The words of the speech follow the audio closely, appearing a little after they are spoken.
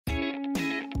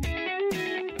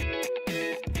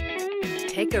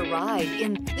Take a ride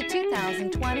in the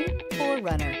 2020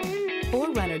 4Runner.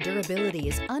 4Runner durability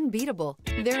is unbeatable.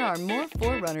 There are more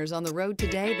 4Runners on the road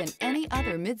today than any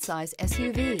other midsize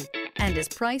SUV and is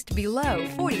priced below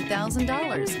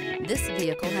 $40,000. This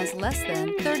vehicle has less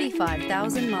than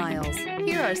 35,000 miles.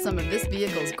 Here are some of this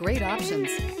vehicle's great options: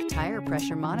 tire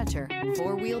pressure monitor,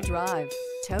 four-wheel drive,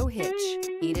 tow hitch,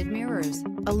 heated mirrors,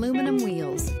 aluminum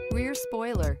wheels, rear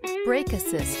spoiler, brake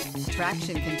assist,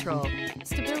 traction control,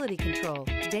 stability control,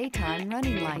 daytime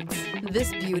running lights.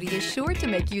 This beauty is sure to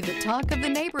make you the talk of the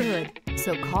neighborhood.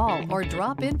 So call or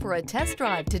drop in for a test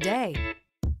drive today.